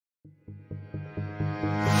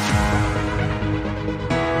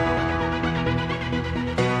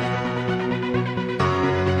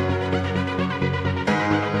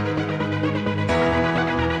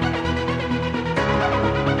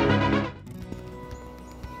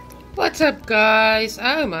What's up, guys?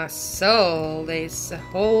 Oh my soul, there's a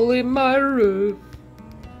hole in my roof.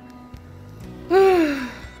 Now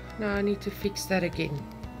I need to fix that again.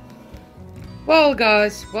 Well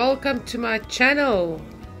guys, welcome to my channel.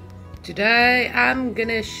 Today I'm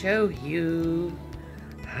gonna show you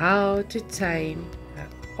how to tame the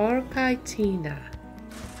Achatina.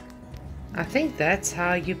 I think that's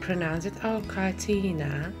how you pronounce it,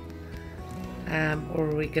 Achatina. Or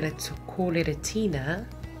we're gonna call it Achatina.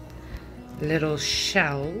 Little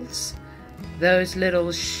shells, those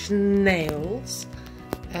little snails.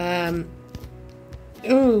 Oh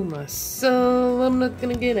my soul, I'm not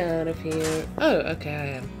gonna get out of here. Oh, okay, I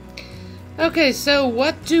am. Okay, so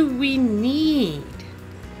what do we need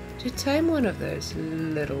to tame one of those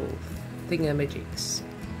little thingamajigs?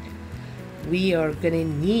 We are gonna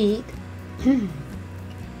need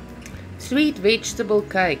sweet vegetable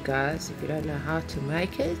cake, guys. If you don't know how to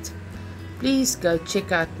make it, please go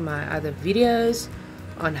check out my other videos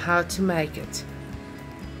on how to make it.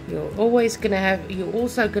 You're also gonna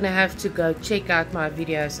have to go check out my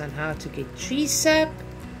videos on how to get tree sap,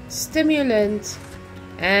 stimulant,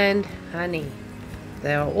 and honey.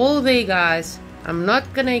 They are all there, guys. I'm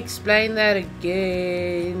not gonna explain that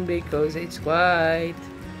again because it's quite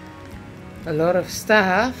a lot of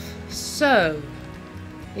stuff. So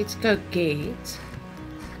let's go get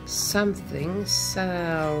something.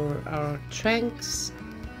 So our tranks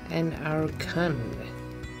and our gun.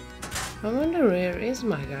 I wonder where is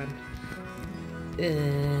my gun.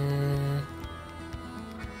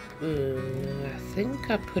 I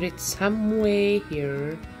think I put it somewhere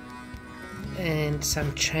here. And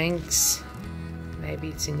some tranks. Maybe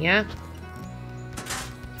it's in here.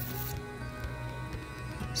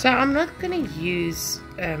 So I'm not gonna use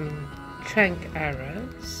trank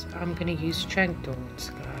arrows. I'm gonna use trank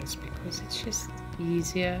darts, guys, because it's just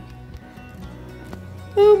easier.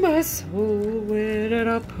 Oh my soul, where did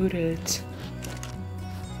I put it?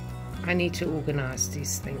 I need to organize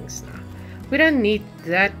these things now. We don't need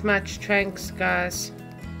that much tranks, guys,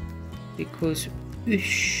 because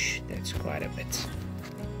that's quite a bit.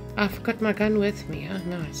 I've got my gun with me. Oh,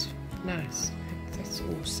 nice, nice. That's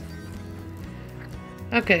awesome.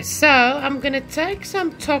 Okay, so I'm gonna take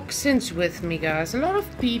some toxins with me, guys. A lot of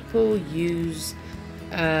people use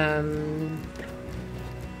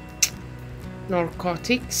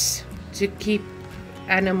narcotics to keep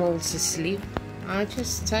animals asleep. I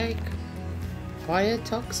just take fire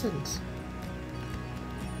toxins.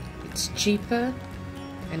 It's cheaper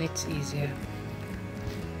and it's easier.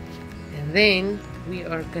 And then we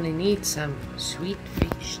are gonna need some sweet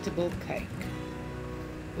vegetable cake.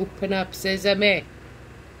 Open up, sesame.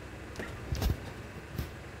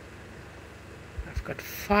 I've got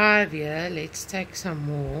 5 here. Let's take some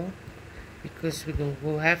more because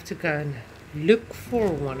we'll have to go and look for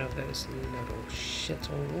one of those little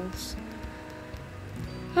shitholes.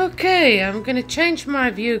 Okay, I'm gonna change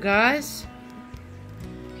my view, guys,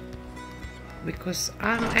 because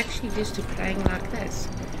I'm actually used to playing like this.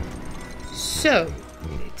 So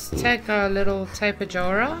let's take our little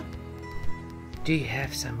Tapejara. Do you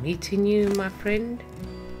have some meat in you, my friend?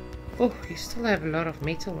 Oh, you still have a lot of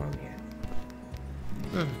metal on you.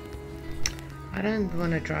 I don't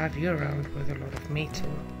want to drive you around with a lot of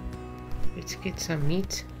metal. Let's get some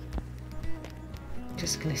meat.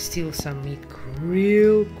 Just gonna steal some meat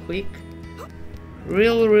real quick.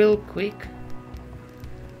 Real quick.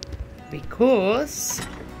 Because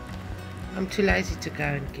I'm too lazy to go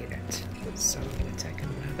and get it. So I'm gonna take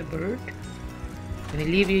another bird. I'm gonna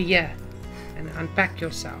leave you here and unpack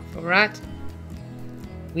yourself, alright?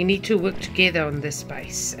 We need to work together on this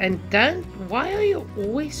space. And why are you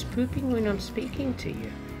always pooping when I'm speaking to you?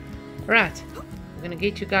 Right. I'm gonna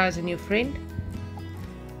get you guys a new friend.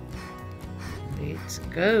 Let's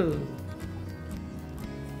go.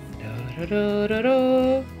 Da, da, da, da,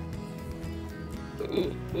 da.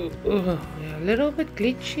 A little bit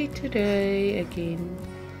glitchy today again.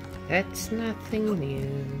 That's nothing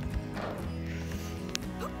new.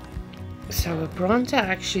 So a Bronta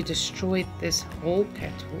actually destroyed this whole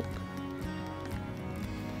catwalk.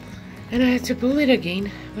 And I had to pull it again,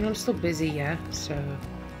 but I'm still busy, yeah, so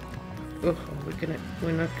we're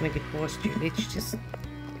not gonna get past you. Let's just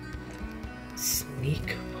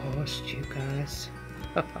sneak past you guys.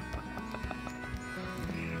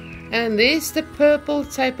 And there's the purple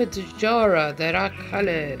Tapejara that I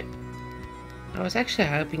colored. I was actually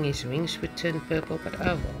hoping his wings would turn purple, but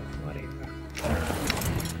oh well, whatever.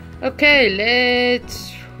 Okay,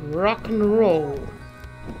 let's rock and roll.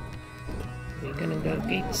 We're gonna go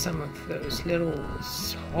get some of those little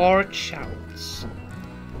Hardshells.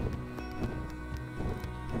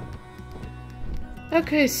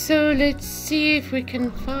 Okay, so let's see if we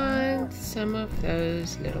can find some of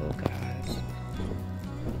those little guys.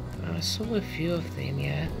 I saw a few of them,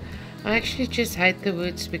 yeah. I actually just hate the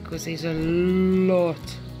woods because there's a lot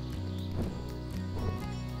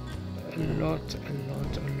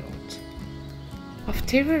of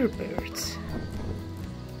terror birds.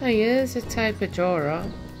 Oh, here's a Tapejara.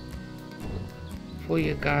 For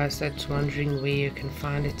you guys that's wondering where you can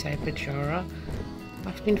find a Tapejara,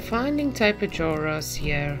 I've been finding Tapejaras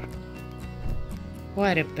here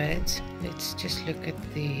quite a bit. Let's just look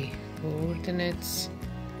at the coordinates.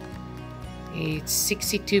 It's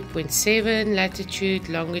 62.7 latitude,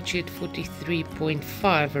 longitude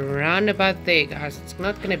 43.5, around about there, guys. It's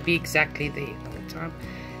not going to be exactly there all the time.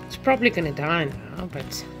 It's probably going to die now,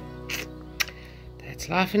 but that's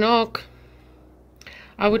life in Ark.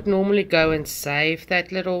 I would normally go and save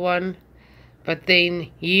that little one, but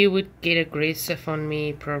then he would get aggressive on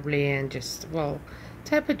me probably, and just, well,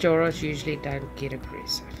 Tapejaras usually don't get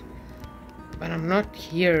aggressive. But I'm not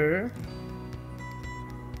here.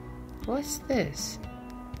 What's this?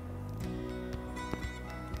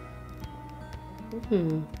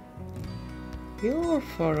 You're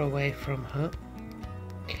far away from her.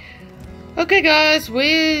 Okay guys,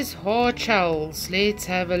 where's Hardshells? Let's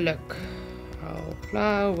have a look. I'll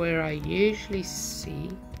fly where I usually see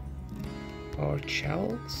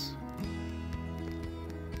Hardshells.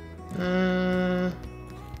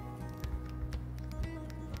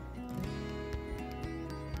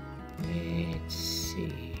 Let's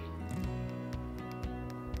see.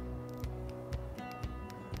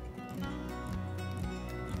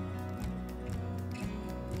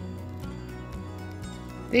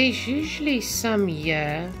 There's usually some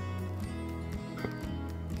here,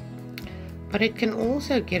 but it can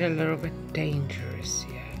also get a little bit dangerous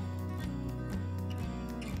here.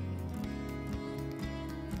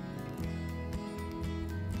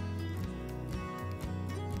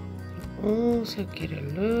 Also get a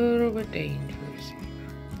little bit dangerous here.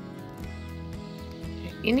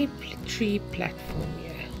 Any tree platform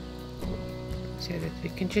here, so that we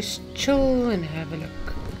can just chill and have a look.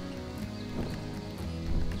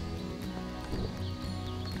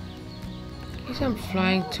 I'm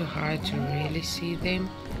flying too high to really see them,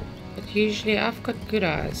 but usually I've got good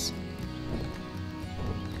eyes.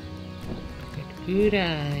 I've got good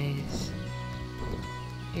eyes.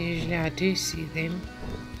 Usually I do see them,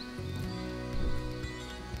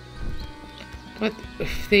 but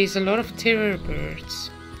if there's a lot of terror birds,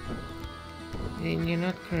 then you're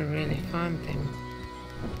not going to really find them,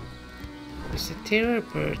 because the terror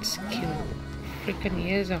birds kill. Frickin'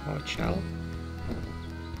 here's a Hardshell.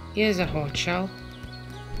 Here's a Hardshell.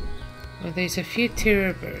 Well, there's a few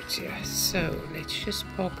terror birds here, so let's just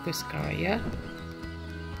park this guy here.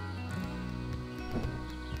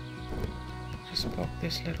 Just park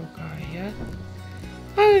this little guy here.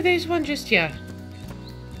 Oh, there's one just here.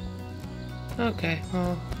 Okay,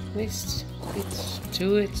 well, let's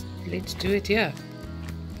do it. Let's do it here.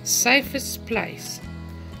 Safest place.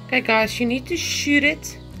 Okay, guys, you need to shoot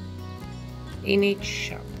it in each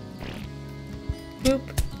shot. Boop.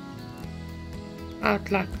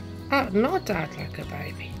 Out like, not out like a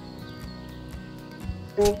baby.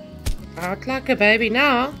 Out like a baby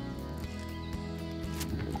now.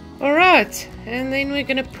 Alright, and then we're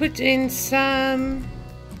gonna put in some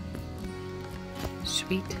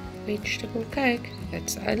sweet vegetable cake.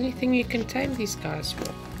 That's the only thing you can tame these guys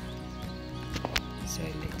with. So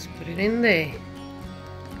let's put it in there.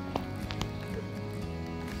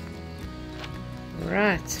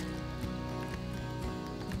 Right.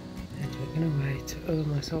 And we're gonna wait. Oh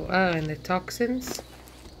my soul. Oh, and the toxins.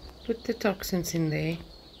 Put the toxins in there.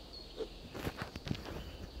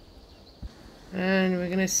 And we're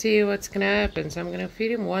gonna see what's gonna happen. So I'm gonna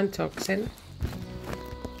feed him one toxin.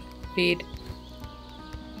 Feed.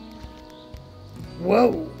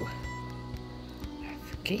 Whoa! I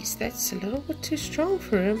guess that's a little bit too strong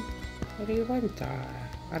for him. What do you want?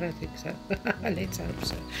 I don't think so. Let's hope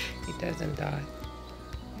so. He doesn't die.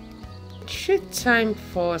 It should tame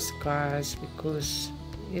fast, guys, because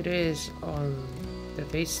it is the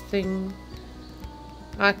best thing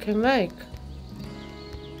I can make.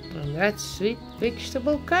 And that's sweet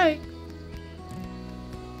vegetable cake.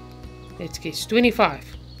 Let's guess. 25.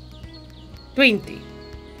 20.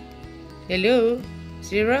 Hello?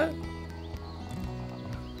 0?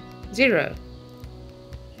 0.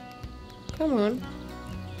 Come on.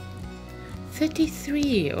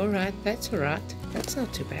 33. Alright, that's alright. That's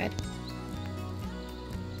not too bad.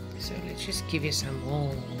 So let's just give you some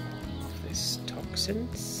more of this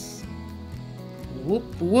toxins.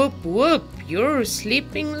 Whoop, whoop, whoop. You're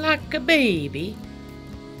sleeping like a baby.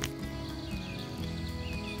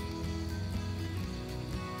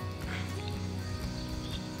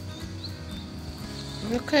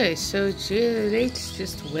 Okay, so let's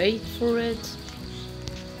just wait for it.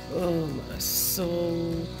 Oh my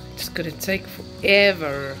soul, it's gonna take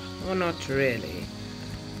forever. Well, not really.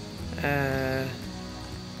 Yeah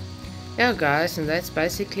guys, and that's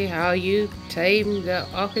basically how you tame the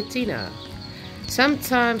Achatina.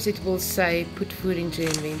 Sometimes it will say put food into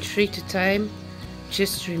inventory to tame.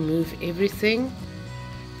 Just remove everything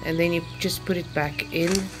and then you just put it back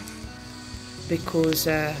in, because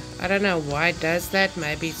I don't know why it does that.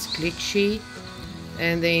 Maybe it's glitchy,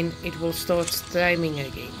 and then it will start taming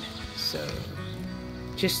again. So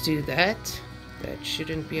just do that. That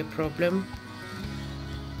shouldn't be a problem.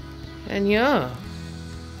 And yeah,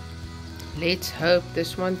 let's hope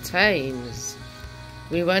this one tames.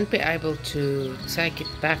 We won't be able to take it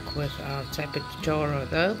back with our Tapejara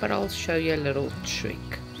though, but I'll show you a little trick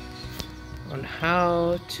on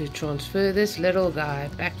how to transfer this little guy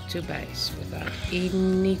back to base without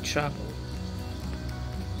any trouble.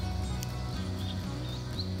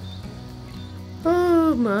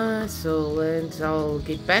 Oh my soul, and I'll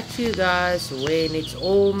get back to you guys when it's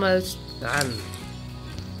almost done.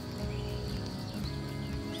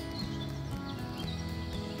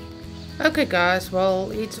 Okay guys,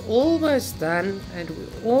 well, it's almost done and we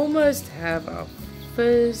almost have our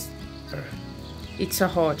first, it's a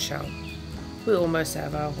hardshell. We almost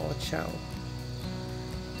have our hardshell.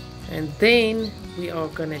 And then we are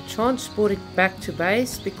going to transport it back to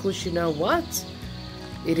base, because you know what?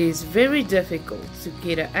 It is very difficult to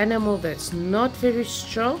get an animal that's not very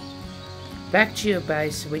strong back to your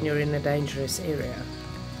base when you're in a dangerous area.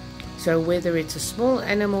 So whether it's a small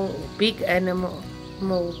animal or big animal,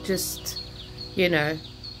 just, you know,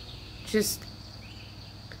 just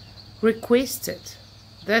request it.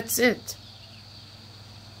 That's it.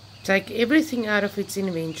 Take everything out of its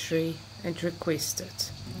inventory and request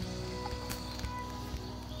it.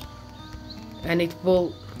 And it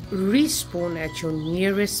will respawn at your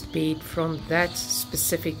nearest bed from that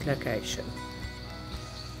specific location.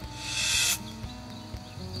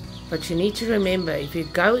 But you need to remember, if you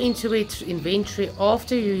go into its inventory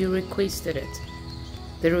after you requested it,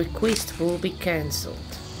 the request will be cancelled.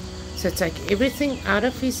 So take everything out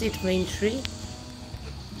of his inventory.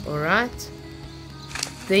 Alright.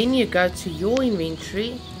 Then you go to your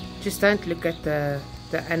inventory. Just don't look at the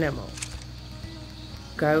animal.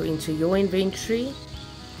 Go into your inventory.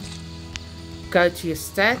 Go to your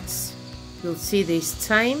stats. You'll see there's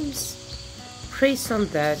tames. Press on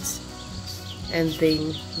that. And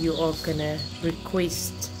then you are gonna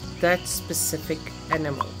request that specific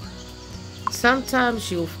animal.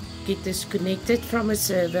 Sometimes you'll get disconnected from a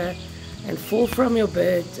server and fall from your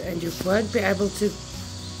bird, and you won't be able to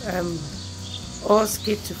ask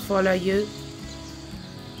it to follow you.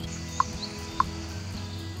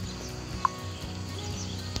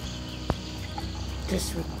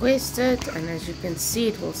 Just request it, and as you can see,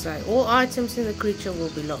 it will say all items in the creature will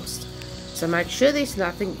be lost. So make sure there's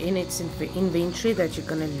nothing in its inventory that you're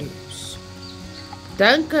going to lose.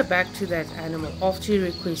 Don't go back to that animal after you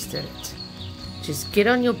requested it. Just get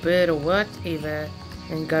on your bird or whatever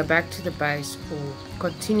and go back to the base, or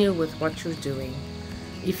continue with what you're doing.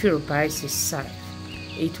 If your base is safe,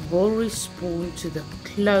 it will respawn to the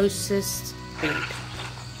closest bed.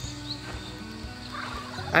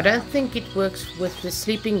 I don't think it works with the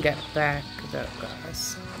sleeping bag though,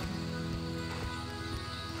 guys.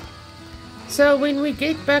 So when we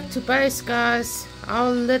get back to base, guys,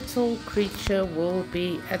 our little creature will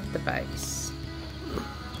be at the base.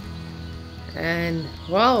 And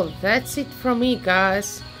well, that's it from me,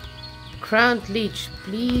 guys. Crowned Leech,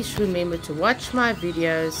 please remember to watch my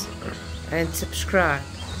videos and subscribe.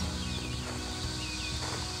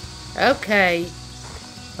 Okay,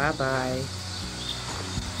 bye bye.